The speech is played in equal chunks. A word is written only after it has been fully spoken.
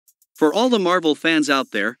For all the Marvel fans out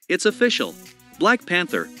there, it's official. Black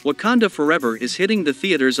Panther, Wakanda Forever is hitting the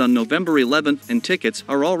theaters on November 11th and tickets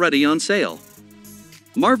are already on sale.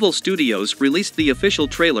 Marvel Studios released the official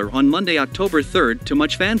trailer on Monday, October 3rd to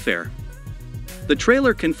much fanfare. The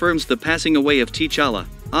trailer confirms the passing away of T'Challa,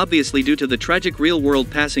 obviously due to the tragic real-world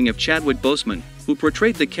passing of Chadwick Boseman, who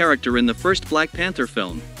portrayed the character in the first Black Panther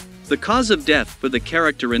film. The cause of death for the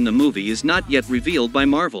character in the movie is not yet revealed by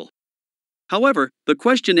Marvel. However, the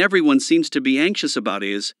question everyone seems to be anxious about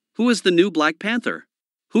is, who is the new Black Panther?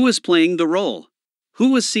 Who is playing the role?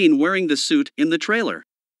 Who was seen wearing the suit in the trailer?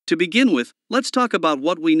 To begin with, let's talk about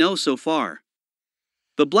what we know so far.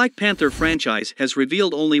 The Black Panther franchise has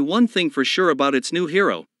revealed only one thing for sure about its new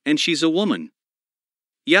hero, and she's a woman.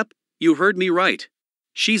 Yep, you heard me right.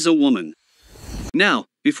 She's a woman. Now,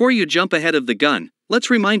 before you jump ahead of the gun, let's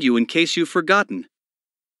remind you in case you've forgotten.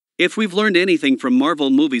 If we've learned anything from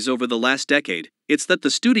Marvel movies over the last decade, it's that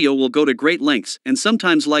the studio will go to great lengths and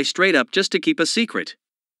sometimes lie straight up just to keep a secret.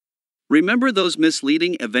 Remember those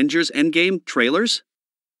misleading Avengers Endgame trailers?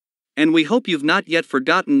 And we hope you've not yet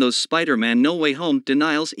forgotten those Spider-Man No Way Home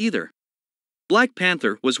denials either. Black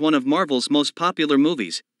Panther was one of Marvel's most popular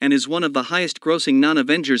movies, and is one of the highest-grossing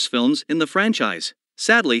non-Avengers films in the franchise.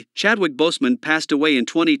 Sadly, Chadwick Boseman passed away in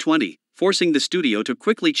 2020, forcing the studio to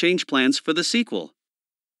quickly change plans for the sequel.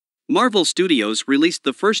 Marvel Studios released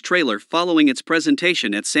the first trailer following its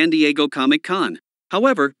presentation at San Diego Comic-Con.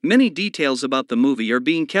 However, many details about the movie are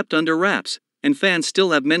being kept under wraps, and fans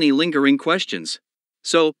still have many lingering questions.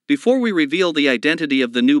 So, before we reveal the identity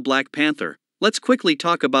of the new Black Panther, let's quickly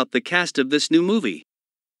talk about the cast of this new movie.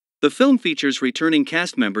 The film features returning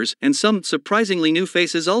cast members and some surprisingly new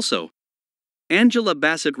faces also. Angela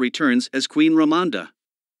Bassett returns as Queen Ramonda.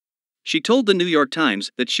 She told the New York Times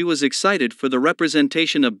that she was excited for the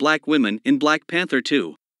representation of black women in Black Panther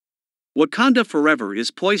 2. Wakanda Forever is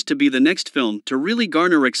poised to be the next film to really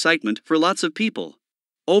garner excitement for lots of people.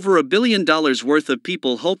 Over $1 billion worth of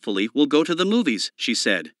people hopefully will go to the movies, she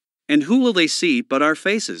said. And who will they see but our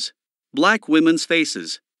faces? Black women's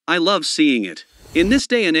faces. I love seeing it. In this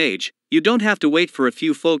day and age, you don't have to wait for a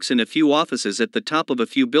few folks in a few offices at the top of a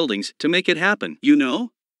few buildings to make it happen, you know?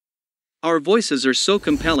 Our voices are so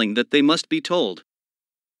compelling that they must be told.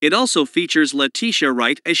 It also features Letitia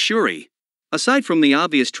Wright as Shuri. Aside from the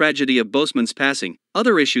obvious tragedy of Boseman's passing,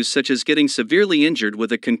 other issues such as getting severely injured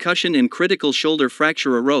with a concussion and critical shoulder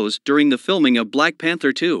fracture arose during the filming of Black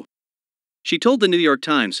Panther 2. She told the New York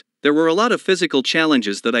Times, "There were a lot of physical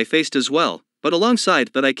challenges that I faced as well, but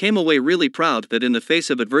alongside that I came away really proud that in the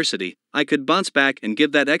face of adversity, I could bounce back and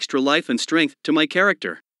give that extra life and strength to my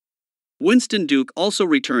character." Winston Duke also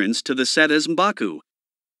returns to the set as M'Baku.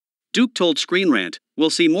 Duke told Screen Rant,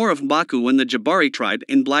 "We'll see more of M'Baku and the Jabari tribe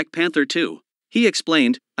in Black Panther 2. He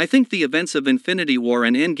explained, "I think the events of Infinity War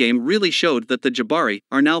and Endgame really showed that the Jabari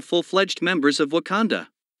are now full-fledged members of Wakanda.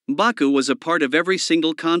 M'Baku was a part of every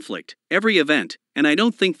single conflict, every event, and I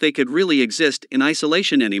don't think they could really exist in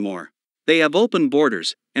isolation anymore. They have open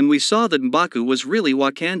borders, and we saw that M'Baku was really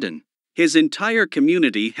Wakandan. His entire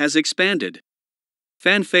community has expanded."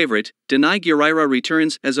 Fan favorite, Denai Gurira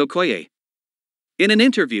returns as Okoye. In an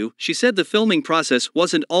interview, she said the filming process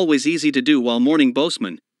wasn't always easy to do while mourning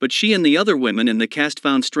Boseman, but she and the other women in the cast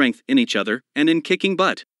found strength in each other and in kicking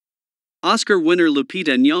butt. Oscar winner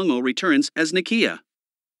Lupita Nyong'o returns as Nakia.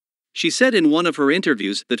 She said in one of her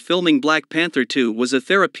interviews that filming Black Panther 2 was a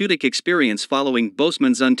therapeutic experience following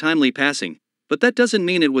Boseman's untimely passing, but that doesn't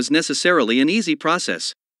mean it was necessarily an easy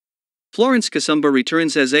process. Florence Kasumba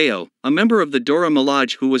returns as Ao, a member of the Dora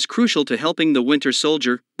Milaje who was crucial to helping the Winter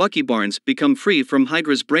Soldier, Bucky Barnes, become free from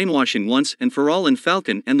Hydra's brainwashing once and for all in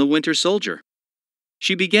Falcon and the Winter Soldier.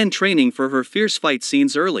 She began training for her fierce fight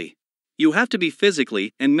scenes early. "You have to be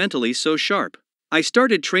physically and mentally so sharp. I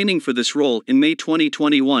started training for this role in May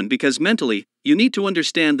 2021 because mentally, you need to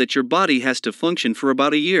understand that your body has to function for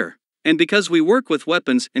about a year. And because we work with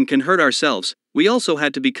weapons and can hurt ourselves, we also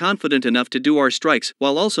had to be confident enough to do our strikes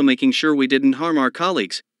while also making sure we didn't harm our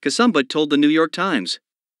colleagues," Kasumba told the New York Times.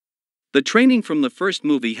 "The training from the first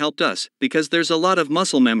movie helped us because there's a lot of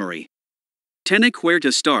muscle memory." Tenoch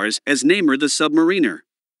Huerta stars as Namor the Submariner.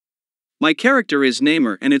 "My character is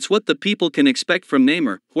Namor and it's what the people can expect from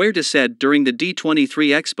Namor," Huerta said during the D23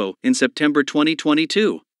 Expo in September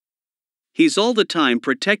 2022. "He's all the time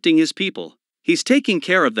protecting his people. He's taking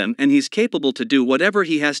care of them and he's capable to do whatever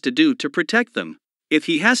he has to do to protect them. If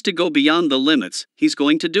he has to go beyond the limits, he's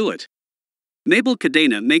going to do it." Mabel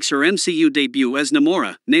Cadena makes her MCU debut as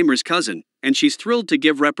Namora, Namor's cousin, and she's thrilled to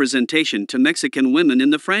give representation to Mexican women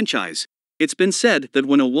in the franchise. It's been said that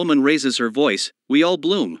when a woman raises her voice, we all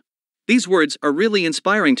bloom. These words are really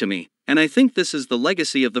inspiring to me, and I think this is the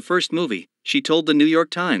legacy of the first movie, she told the New York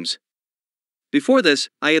Times. Before this,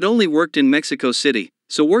 I had only worked in Mexico City,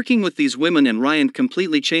 so working with these women and Ryan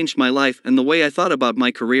completely changed my life and the way I thought about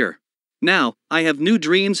my career. Now, I have new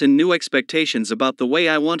dreams and new expectations about the way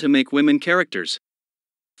I want to make women characters.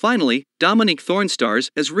 Finally, Dominique Thorne stars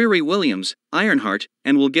as Riri Williams, Ironheart,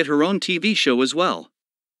 and will get her own TV show as well.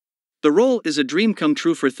 The role is a dream come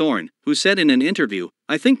true for Thorne, who said in an interview,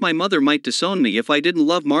 "I think my mother might disown me if I didn't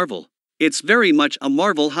love Marvel. It's very much a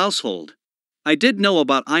Marvel household. I did know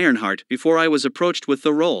about Ironheart before I was approached with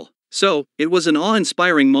the role. So, it was an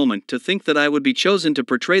awe-inspiring moment to think that I would be chosen to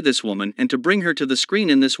portray this woman and to bring her to the screen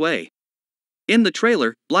in this way." In the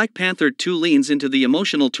trailer, Black Panther 2 leans into the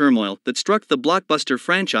emotional turmoil that struck the blockbuster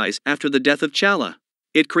franchise after the death of T'Challa.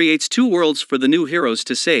 It creates two worlds for the new heroes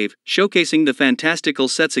to save, showcasing the fantastical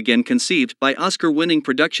sets again conceived by Oscar-winning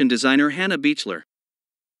production designer Hannah Beachler.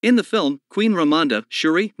 In the film, Queen Ramonda,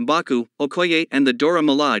 Shuri, M'Baku, Okoye and the Dora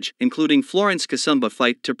Milaje, including Florence Kasumba,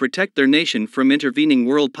 fight to protect their nation from intervening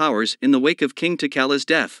world powers in the wake of King T'Challa's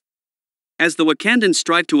death. As the Wakandans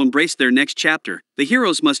strive to embrace their next chapter, the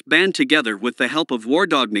heroes must band together with the help of War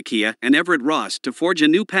Dog Nakia and Everett Ross to forge a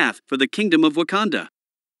new path for the Kingdom of Wakanda.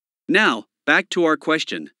 Now, back to our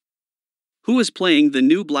question. Who is playing the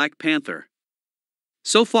new Black Panther?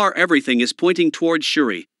 So far everything is pointing towards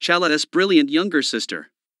Shuri, T'Challa's brilliant younger sister.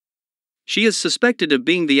 She is suspected of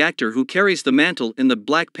being the actor who carries the mantle in the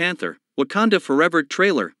Black Panther, Wakanda Forever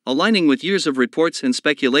trailer, aligning with years of reports and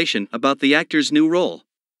speculation about the actor's new role.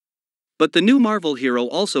 But the new Marvel hero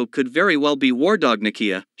also could very well be War Dog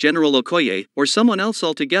Nakia, General Okoye, or someone else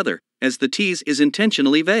altogether, as the tease is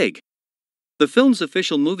intentionally vague. The film's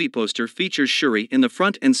official movie poster features Shuri in the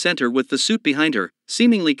front and center with the suit behind her,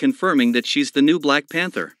 seemingly confirming that she's the new Black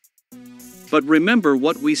Panther. But remember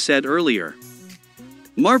what we said earlier.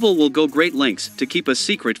 Marvel will go great lengths to keep a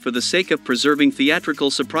secret for the sake of preserving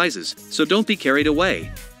theatrical surprises, so don't be carried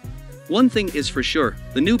away. One thing is for sure,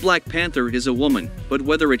 the new Black Panther is a woman, but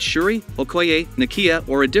whether it's Shuri, Okoye, Nakia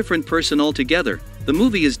or a different person altogether, the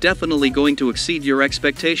movie is definitely going to exceed your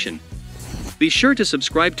expectation. Be sure to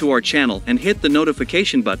subscribe to our channel and hit the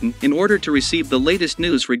notification button in order to receive the latest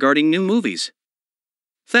news regarding new movies.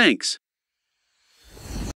 Thanks.